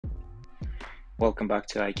Welcome back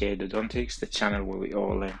to IK Endodontics, the channel where we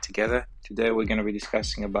all learn together. Today we're going to be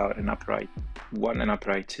discussing about an upright 1 and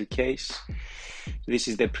upright 2 case. This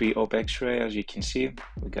is the pre-op x-ray. As you can see,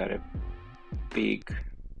 we got a big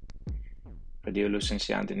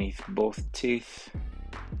radiolucency underneath both teeth,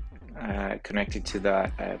 connected to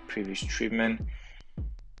the previous treatment.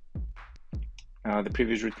 The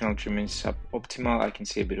previous root canal treatment is suboptimal. I can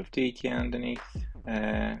see a bit of decay underneath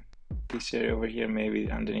this area over here, maybe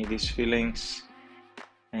underneath these fillings,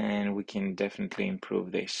 and we can definitely improve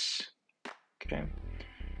this. Okay,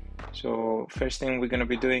 so first thing we're going to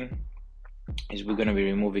be doing is we're going to be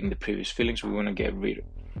removing the previous fillings. We want to get rid of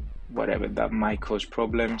whatever that might cause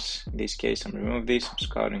problems. In this case, I'm removing this. I'm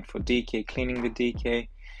scouting for decay, cleaning the decay.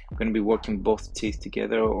 I'm going to be working both teeth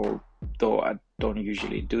together, although I don't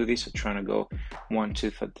usually do this. I'm trying to go one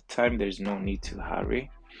tooth at a time. There's no need to hurry.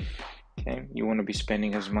 Okay, you want to be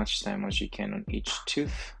spending as much time as you can on each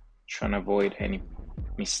tooth, trying to avoid any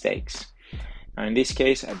mistakes. Now in this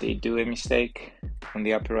case, I did do a mistake on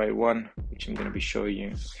the upper right one, which I'm going to be showing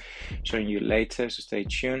you later, so stay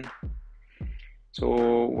tuned.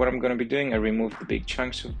 So what I'm going to be doing, I removed the big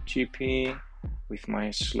chunks of GP with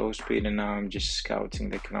my slow speed, and now I'm just scouting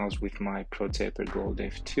the canals with my Pro Taper Gold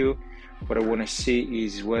F2. What I want to see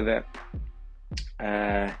is whether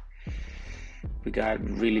we got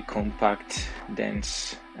really compact,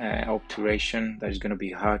 dense obturation that is going to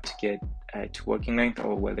be hard to get to working length,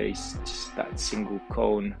 or whether it's just that single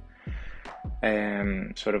cone,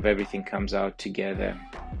 sort of everything comes out together,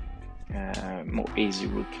 more easy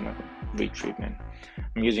root canal retreatment.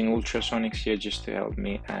 I'm using ultrasonics here just to help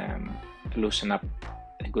me loosen up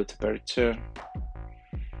a good aperture.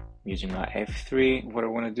 Using my F3, what I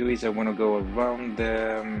want to do is I want to go around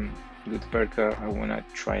the good aperture. I want to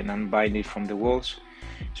try and unbind it from the walls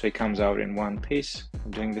so it comes out in one piece.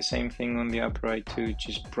 I'm doing the same thing on the upper right too,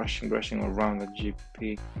 just brushing around the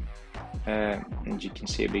GP, and you can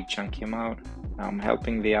see a big chunk came out. Now I'm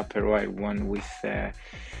helping the upper right one with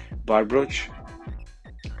bar broach,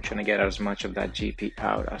 trying to get as much of that GP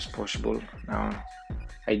out as possible. Now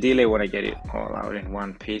ideally I want to get it all out in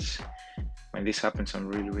one piece. When this happens, I'm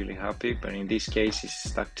really happy, but in this case it's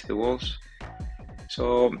stuck to the walls.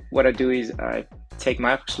 So what I do is I take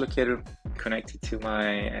my apex locator, connect it to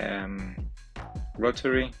my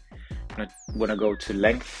rotary, and I want to go to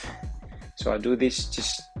length. So I do this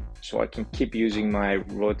just so I can keep using my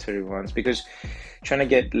rotary ones, because trying to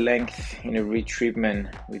get length in a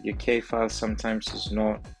retreatment with your K file sometimes is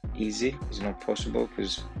not easy. It's not possible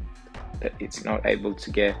because it's not able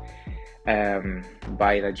to get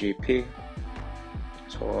by the GP.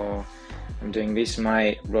 So I'm doing this.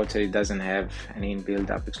 My rotary doesn't have an inbuilt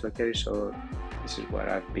apex locator, so this is what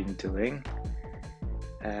I've been doing.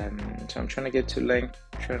 So I'm trying to get to length,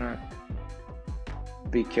 trying to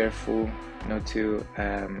be careful not to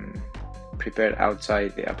prepare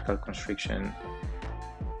outside the apical constriction,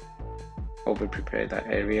 over prepare that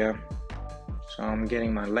area. So I'm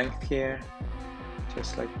getting my length here,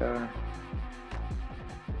 just like that.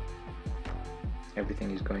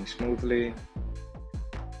 Everything is going smoothly.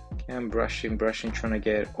 I'm brushing, trying to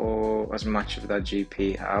get as much of that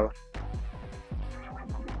GP out.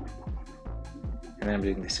 And then I'm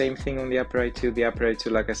doing the same thing on the upper right too. The upper right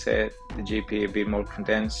too, like I said, the GP a bit more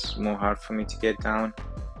condensed, more hard for me to get down.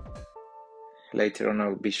 Later on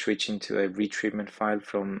I'll be switching to a Retrievement File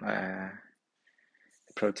from the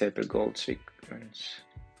Pro Taper Gold sequence.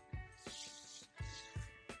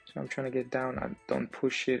 So I'm trying to get down. I don't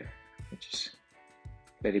push it, I just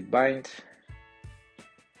let it bind.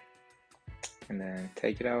 And then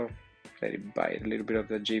take it out, let it bite a little bit of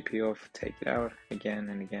the GP off, take it out again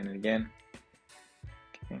and again and again.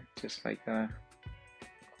 Okay, just like that.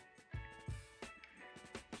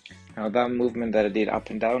 Now that movement that I did up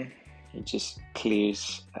and down, it just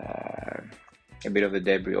clears a bit of the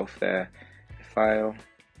debris off the file,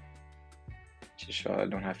 just so I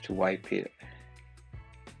don't have to wipe it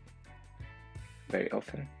very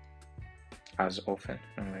often, not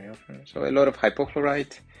very often. So a lot of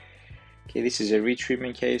hypochlorite. Okay, this is a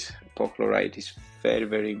retreatment case. Hypochlorite is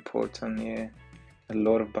very important here. A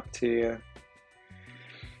lot of bacteria.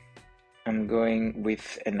 I'm going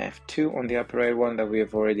with an F2 on the upper right one that we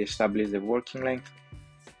have already established the working length.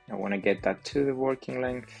 I want to get that to the working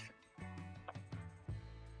length.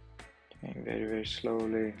 Okay, very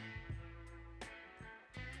slowly.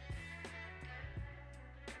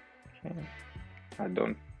 Okay. I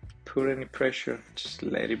don't put any pressure, just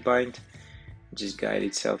let it bind. Just guide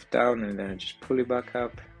itself down, and then just pull it back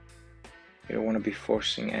up. You don't want to be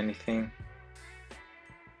forcing anything,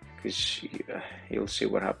 because you'll see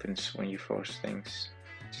what happens when you force things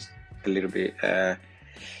just a little bit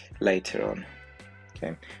later on.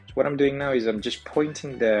 Okay, so what I'm doing now is I'm just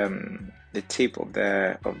pointing the tip of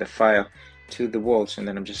the file to the walls, and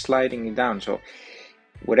then I'm just sliding it down. So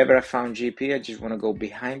whatever I found GP, I just want to go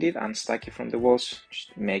behind it, unstack it from the walls,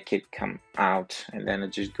 just make it come out, and then I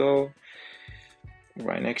just go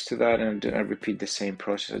right next to that, and I repeat the same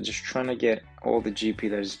process. I'm just trying to get all the GP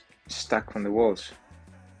that is stuck on the walls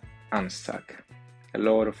unstuck. A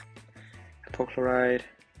lot of hypochlorite.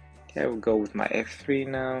 Okay, we'll go with my F3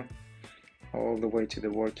 now, all the way to the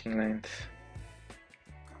working length,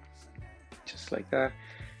 just like that.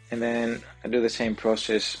 And then I do the same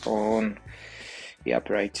process on the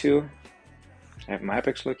upper I2. I have my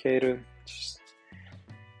apex locator,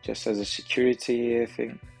 just as a security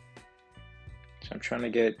thing. So I'm trying to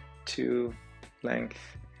get 2 length,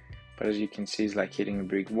 but as you can see, it's like hitting a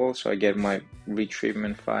brick wall. So I get my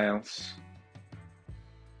retrievement files,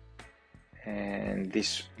 and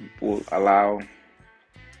this will allow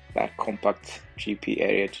that compact GP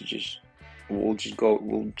area to we'll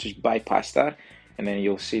just bypass that, and then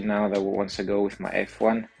you'll see now that once I go with my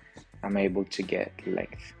F1, I'm able to get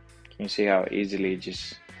length. Can you see how easily it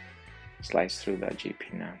just slides through that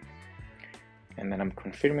GP now? And then I'm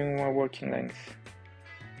confirming my working length,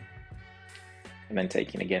 and then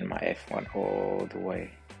taking again my F1 all the way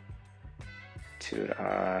to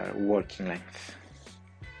our working length.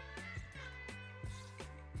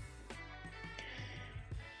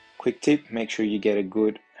 Quick tip, make sure you get a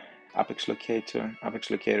good apex locator.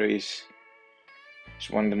 Apex locator is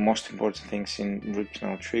one of the most important things in root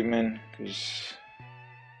canal treatment, because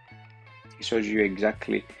it shows you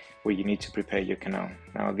exactly where you need to prepare your canal.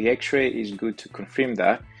 Now the x-ray is good to confirm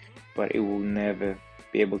that, but it will never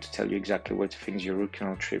be able to tell you exactly where to finish your root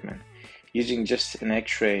canal treatment. Using just an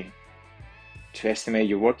x-ray to estimate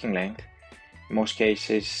your working length, in most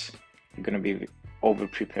cases you're going to be over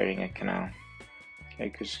preparing a canal. Okay,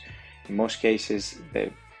 because in most cases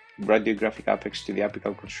the radiographic apex to the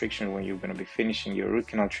apical constriction when you're going to be finishing your root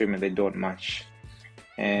canal treatment, they don't match,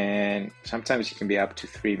 and sometimes it can be up to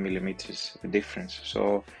 3 millimeters of difference.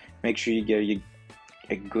 So make sure you get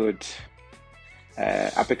a good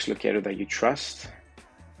apex locator that you trust,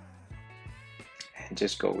 and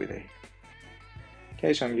just go with it.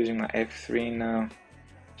 Okay, so I'm using my F3 now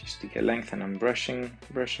just to get length, and I'm brushing,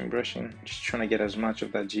 just trying to get as much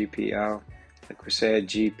of that GP out. Like we said,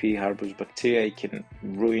 GP harbors bacteria, it can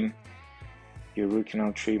ruin your root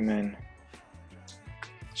canal treatment,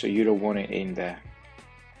 so you don't want it in there.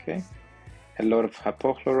 Okay, a lot of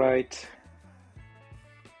hypochlorite.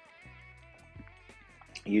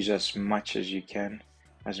 Use as much as you can,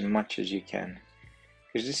 because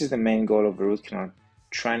this is the main goal of a root canal,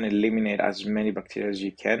 trying to eliminate as many bacteria as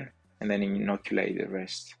you can, and then inoculate the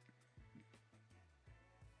rest.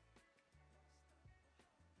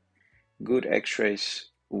 Good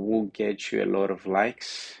x-rays will get you a lot of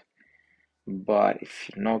likes, but if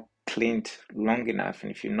you're not cleaned long enough,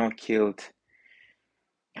 and if you're not killed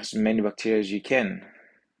as many bacteria as you can,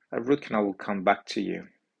 a root canal will come back to you,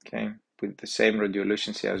 okay, with the same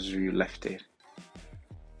radiolucency as you left it.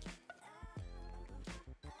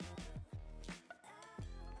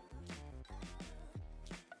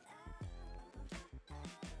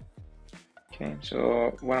 Okay,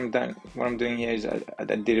 so what I'm doing here is I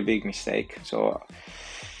did a big mistake. So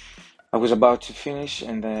I was about to finish,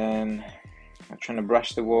 and then I'm trying to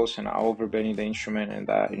brush the walls, and I overbending the instrument, and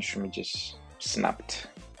that instrument just snapped.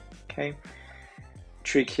 Okay,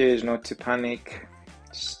 trick here is not to panic.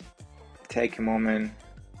 Just take a moment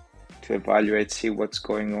to evaluate, see what's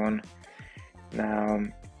going on. Now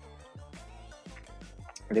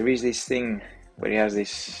there is this thing where it has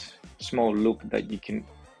this small loop that you can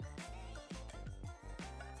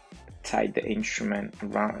tight the instrument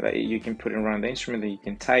around, that you can put it around the instrument, then you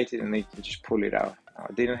can tighten it, and then you can just pull it out. Now,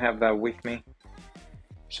 I didn't have that with me,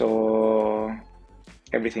 so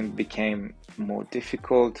everything became more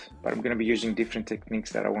difficult, but I'm going to be using different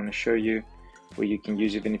techniques that I want to show you, where you can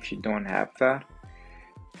use even if you don't have that,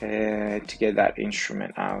 to get that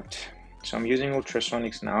instrument out. So I'm using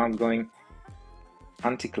ultrasonics now. I'm going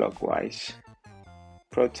anti-clockwise.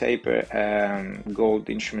 Pro taper gold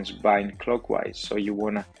instruments bind clockwise, so you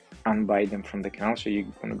want to unbind them from the canal, so you're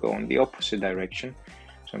going to go in the opposite direction.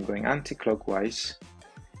 So I'm going anti-clockwise.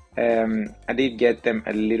 I did get them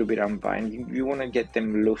a little bit unbind. You want to get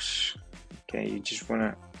them loose. Okay, you just want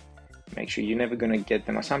to make sure you're never going to get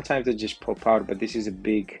them. Sometimes they just pop out, but this is a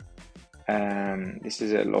big this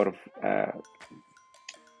is a lot of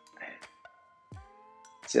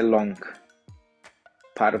it's a long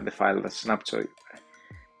part of the file that's snapped, so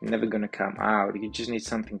you're never going to come out. You just need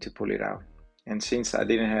something to pull it out. And since I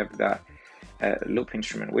didn't have that loop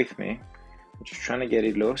instrument with me, just trying to get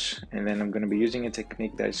it loose, and then I'm going to be using a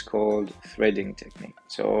technique that is called threading technique.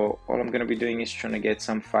 So all I'm going to be doing is trying to get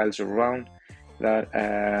some files around that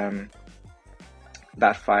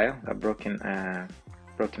that broken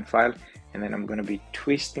file, and then I'm going to be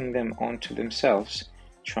twisting them onto themselves,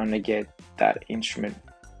 trying to get that instrument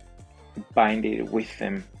binded with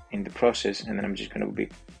them in the process, and then I'm just going to be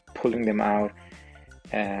pulling them out,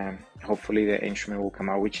 and hopefully the instrument will come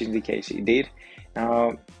out, which in the case it did.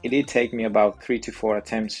 Now it did take me about 3 to 4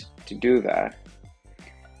 attempts to do that,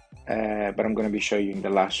 but I'm going to be showing you in the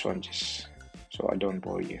last one just so I don't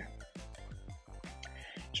bore you.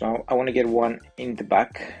 So I want to get one in the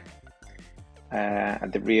back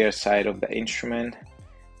at the rear side of the instrument,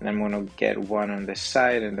 and I'm going to get one on the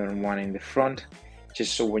side and then one in the front,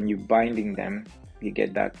 just so when you're binding them you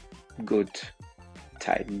get that good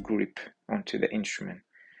tight grip onto the instrument.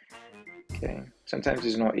 Okay, sometimes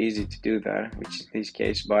it's not easy to do that, which is this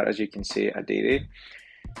case, but as you can see I did it.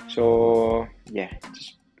 So yeah,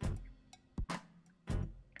 just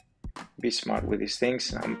be smart with these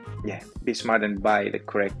things. Be smart and buy the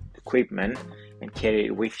correct equipment and carry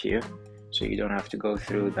it with you, so you don't have to go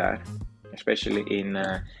through that, especially in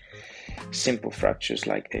simple fractures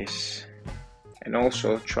like this. And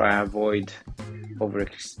also try to avoid over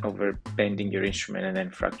bending your instrument and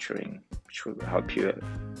then fracturing, which will help you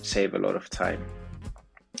save a lot of time,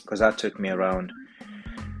 because that took me around,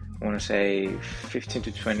 I want to say 15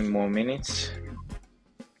 to 20 more minutes,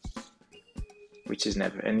 which is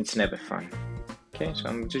it's never fun. Okay, so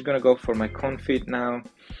I'm just gonna go for my confit now.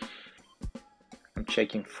 I'm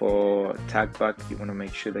checking for tack back. You want to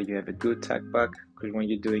make sure that you have a good tack back, because when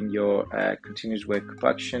you're doing your continuous wave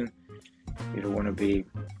compaction, you don't want to be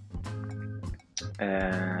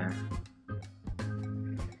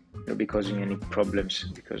causing any problems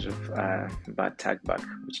because of bad tack back,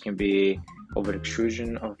 which can be over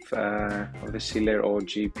extrusion of the sealer or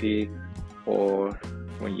GP, or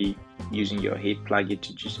when you're using your heat plug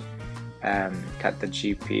to just cut the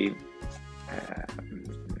GP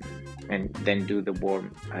and then do the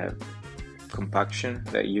warm compaction,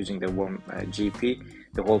 using the warm GP.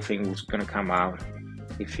 The whole thing is going to come out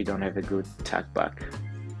if you don't have a good tack back.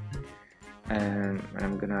 And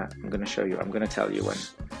I'm gonna show you. I'm gonna tell you when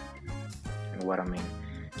and what I mean.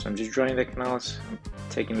 So I'm just drawing the canals. I'm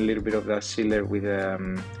taking a little bit of that sealer with a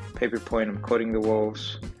paper point. I'm coating the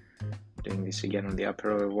walls. Doing this again on the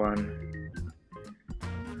upper one,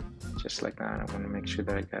 just like that. I want to make sure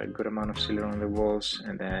that I got a good amount of sealer on the walls,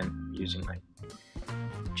 and then using my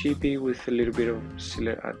GP with a little bit of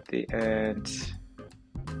sealer at the end.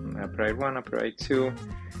 Upright 1, upright 2.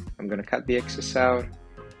 I'm gonna cut the excess out,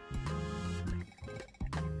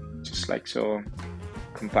 just like so.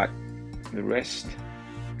 Compact the rest,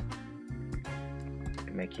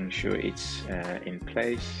 making sure it's in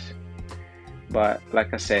place. But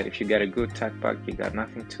like I said, if you got a good tack back, you got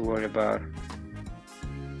nothing to worry about.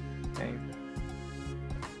 Okay.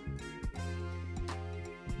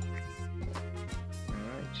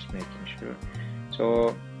 Alright, just making sure.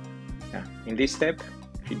 So yeah, in this step,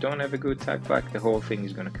 if you don't have a good tack back, the whole thing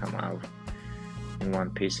is gonna come out in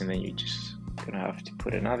one piece, and then you just gonna have to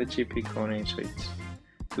put another GP cone in. So it's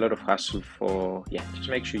a lot of hassle for, just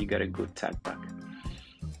make sure you got a good tack back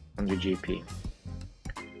on your GP.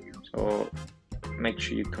 So make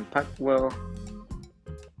sure you compact well,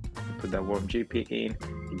 put that warm GP in.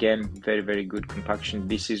 Again, very, very good compaction.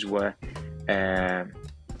 This is where the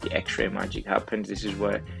X-ray magic happens. This is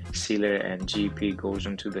where sealer and GP goes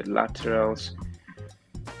onto the laterals,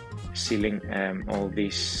 sealing all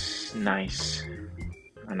this nice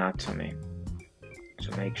anatomy.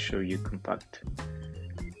 So make sure you compact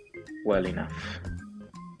well enough.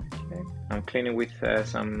 Okay. I'm cleaning with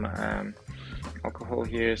some alcohol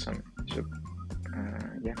here,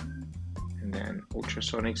 and then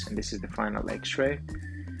ultrasonics, and this is the final X-ray.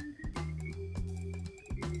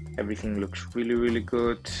 Everything looks really, really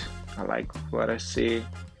good. I like what I see.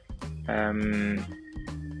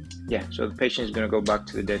 So the patient is going to go back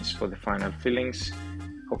to the dentist for the final fillings,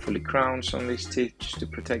 hopefully crowns on these teeth just to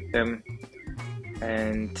protect them.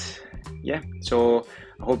 And so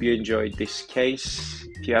I hope you enjoyed this case.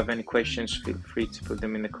 If you have any questions, feel free to put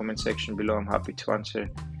them in the comment section below. I'm happy to answer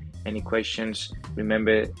any questions.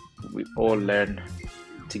 Remember, we all learn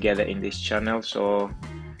together in this channel, so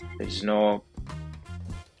there's no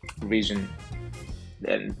reason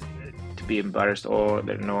then to be embarrassed, or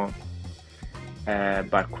there are no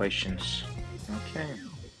bad questions. Okay,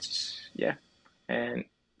 and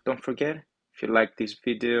don't forget, if you like this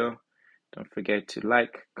video, don't forget to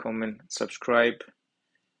like, comment, subscribe,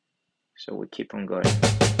 so we keep on going.